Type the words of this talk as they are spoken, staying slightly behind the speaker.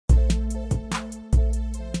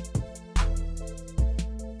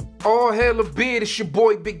All hail a beard, it's your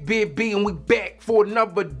boy Big Beard B, and we back for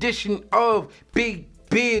another edition of Big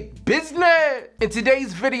Beard Business. In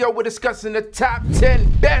today's video, we're discussing the top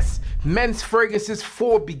 10 best men's fragrances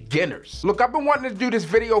for beginners. Look, I've been wanting to do this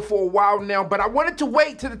video for a while now, but I wanted to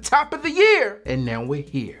wait to the top of the year, and now we're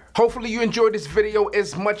here. Hopefully you enjoyed this video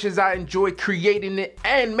as much as I enjoyed creating it,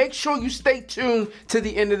 and make sure you stay tuned to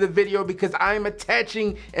the end of the video because I am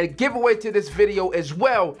attaching a giveaway to this video as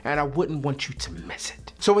well, and I wouldn't want you to miss it.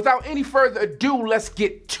 So without any further ado, let's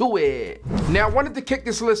get to it. Now, I wanted to kick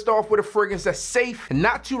this list off with a fragrance that's safe and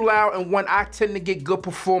not too loud, and one I tend to get good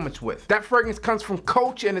performance with. That fragrance comes from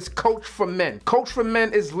Coach, and it's Coach for Men. Coach for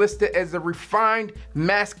Men is listed as a refined,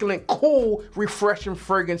 masculine, cool, refreshing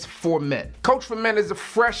fragrance for men. Coach for Men is a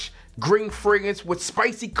fresh, green fragrance with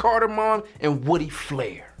spicy cardamom and woody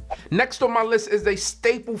flair. Next on my list is a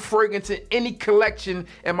staple fragrance in any collection,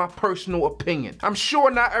 in my personal opinion. I'm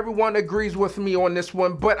sure not everyone agrees with me on this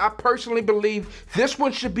one, but I personally believe this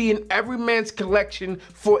one should be in every man's collection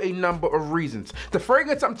for a number of reasons. The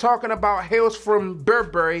fragrance I'm talking about hails from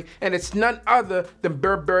Burberry, and it's none other than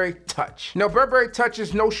Burberry Touch. Now, Burberry Touch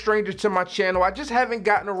is no stranger to my channel. I just haven't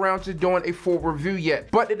gotten around to doing a full review yet,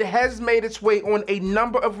 but it has made its way on a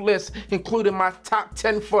number of lists, including my top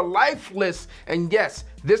 10 for life list, and yes,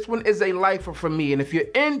 this one is a lifer for me, and if you're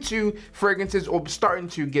into fragrances or starting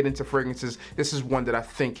to get into fragrances, this is one that I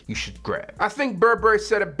think you should grab. I think Burberry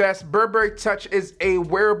said it best. Burberry Touch is a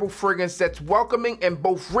wearable fragrance that's welcoming and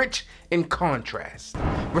both rich in contrast.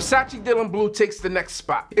 Versace Blue takes the next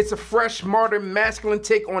spot. It's a fresh, modern, masculine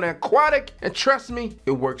take on aquatic, and trust me,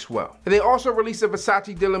 it works well. They also released a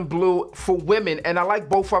Versace Blue for women, and I like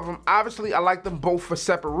both of them. Obviously, I like them both for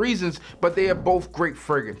separate reasons, but they are both great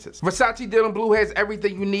fragrances. Versace Blue has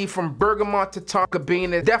everything you need from bergamot to tonka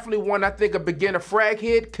bean. It's definitely one I think a beginner frag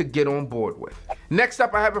head could get on board with. Next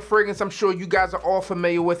up, I have a fragrance I'm sure you guys are all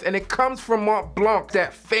familiar with, and it comes from Mont Blanc,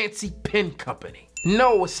 that fancy pen company.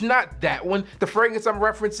 No, it's not that one. The fragrance I'm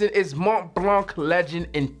referencing is Mont Blanc Legend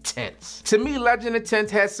Intense. To me, Legend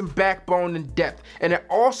Intense has some backbone and depth, and it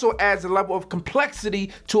also adds a level of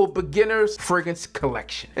complexity to a beginner's fragrance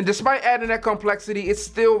collection. And despite adding that complexity, it's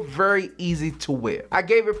still very easy to wear. I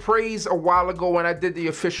gave it praise a while ago when I did the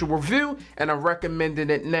official review, and I'm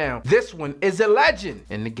recommending it now. This one is a legend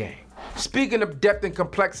in the game. Speaking of depth and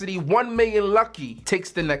complexity, 1 Million Lucky takes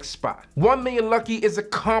the next spot. 1 Million Lucky is a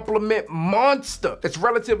compliment monster. It's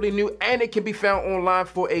relatively new, and it can be found online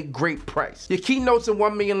for a great price. Your key notes in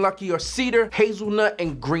 1 Million Lucky are cedar, hazelnut,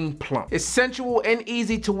 and green plum. It's sensual and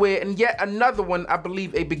easy to wear, and yet another one I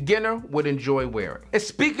believe a beginner would enjoy wearing. And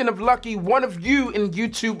speaking of lucky, one of you in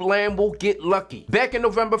YouTube land will get lucky. Back in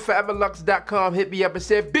November, ForeverLux.com hit me up and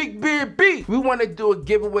said, Big Beard B, we want to do a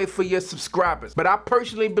giveaway for your subscribers. But I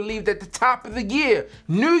personally believe that the top of the year,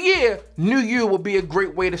 new you, will be a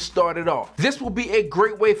great way to start it off. This will be a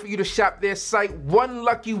great way for you to shop their site. One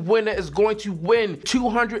lucky winner is going to win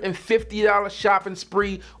 $250 shopping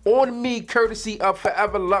spree on me, courtesy of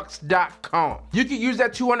ForeverLux.com. You can use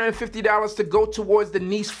that $250 to go towards the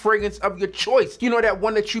niche fragrance of your choice. You know, that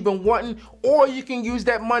one that you've been wanting, or you can use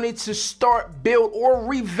that money to start, build, or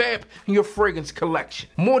revamp your fragrance collection.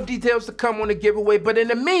 More details to come on the giveaway, but in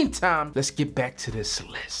the meantime, let's get back to this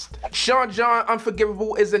list. Sean John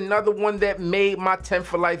Unforgivable is another one that made my 10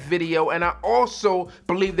 for life video, and I also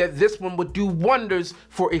believe that this one would do wonders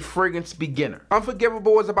for a fragrance beginner.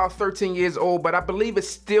 Unforgivable is about 13 years old, but I believe it's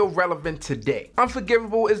still relevant today.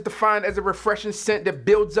 Unforgivable is defined as a refreshing scent that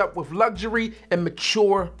builds up with luxury and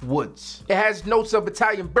mature woods. It has notes of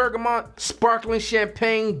Italian bergamot, sparkling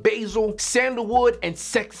champagne, basil, sandalwood, and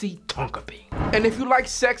sexy tonka bean. And if you like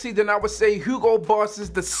sexy, then I would say Hugo Boss's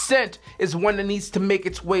The Scent is one that needs to make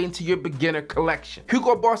its way into your beginner collection.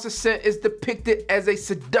 Hugo Boss's scent is depicted as a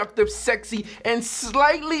seductive, sexy, and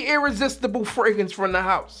slightly irresistible fragrance from the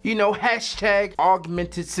house. You know, hashtag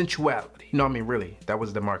augmented sensuality. No, I mean, really, that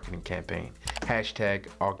was the marketing campaign. Hashtag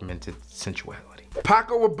augmented sensuality.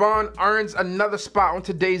 Paco Rabanne earns another spot on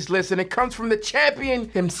today's list, and it comes from the champion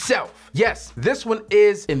himself. Yes, this one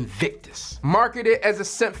is Invictus. Marketed as a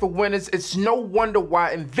scent for winners, it's no wonder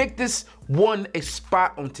why Invictus won a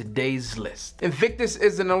spot on today's list. Invictus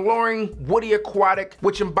is an alluring, woody aquatic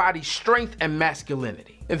which embodies strength and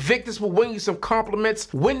masculinity. Invictus will win you some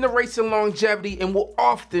compliments, win the race in longevity, and will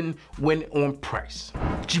often win on price.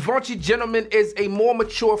 Givenchy Gentlemen is a more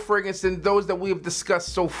mature fragrance than those that we have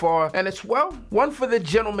discussed so far, and it's, well, one for the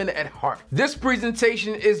gentleman at heart. This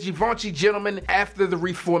presentation is Givenchy Gentlemen after the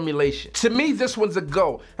reformulation. To me, this one's a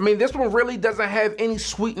go. I mean, this one really doesn't have any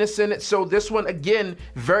sweetness in it, so this one, again,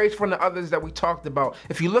 varies from the others that we talked about.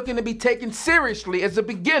 If you're looking to be taken seriously as a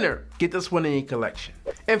beginner, get this one in your collection.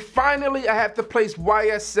 And finally, I have to place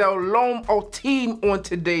YSL Ultime on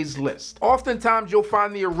today's list. Oftentimes, you'll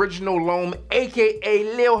find the original L'Homme,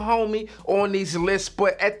 aka Lil Homie, on these lists,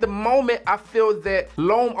 but at the moment, I feel that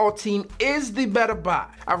L'Homme Ultime is the better buy.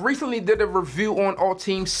 I recently did a review on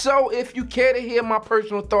Ultime, so if you care to hear my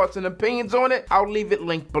personal thoughts and opinions on it, I'll leave it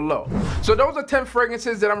linked below. So those are 10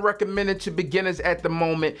 fragrances that I'm recommending to beginners at the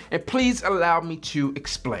moment, and please allow me to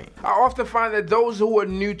explain. I often find that those who are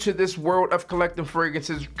new to this world of collecting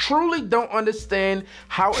fragrances truly don't understand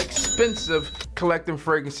how expensive collecting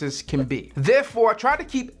fragrances can be. Therefore, I try to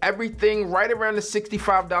keep everything right around the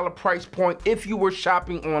 $65 price point if you were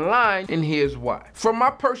shopping online, and here's why. From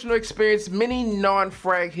my personal experience, many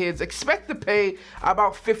non-frag heads expect to pay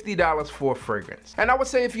about $50 for a fragrance. And I would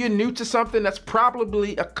say if you're new to something, that's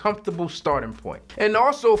probably a comfortable starting point. And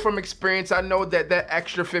also from experience, I know that that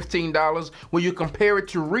extra $15 when you compare it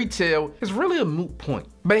to retail is really a moot point.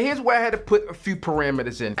 But here's where I had to put a few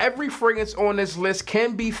parameters in. Every fragrance on this list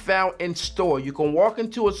can be found in store. You can walk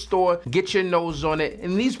into a store, get your nose on it,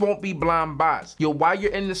 and these won't be blind buys. While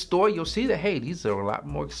you're in the store, you'll see that, hey, these are a lot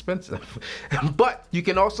more expensive. But you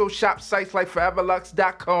can also shop sites like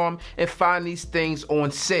ForeverLux.com and find these things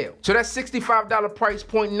on sale. So that $65 price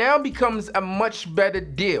point now becomes a much better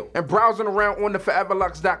deal. And browsing around on the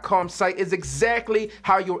ForeverLux.com site is exactly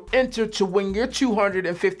how you'll enter to win your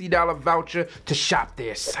 $250 voucher to shop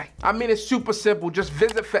there. Site. I mean, it's super simple. Just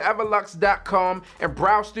visit ForeverLux.com and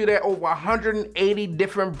browse through their over 180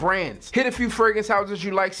 different brands. Hit a few fragrance houses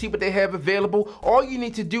you like, see what they have available. All you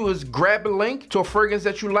need to do is grab a link to a fragrance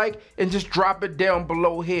that you like and just drop it down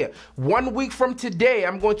below here. 1 week from today,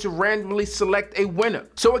 I'm going to randomly select a winner.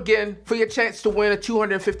 So again, for your chance to win a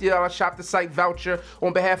 $250 shop the site voucher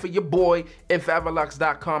on behalf of your boy in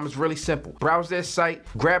ForeverLux.com is really simple. Browse their site,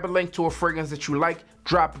 grab a link to a fragrance that you like,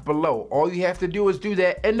 drop it below. All you have to do is do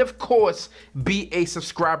that, and of course, be a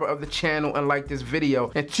subscriber of the channel and like this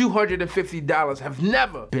video. And $250 have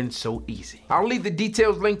never been so easy. I'll leave the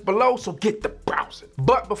details linked below, so get the browsing.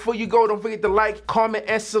 But before you go, don't forget to like, comment,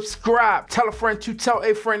 and subscribe. Tell a friend to tell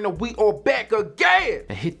a friend that we are back again.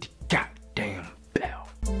 And hit the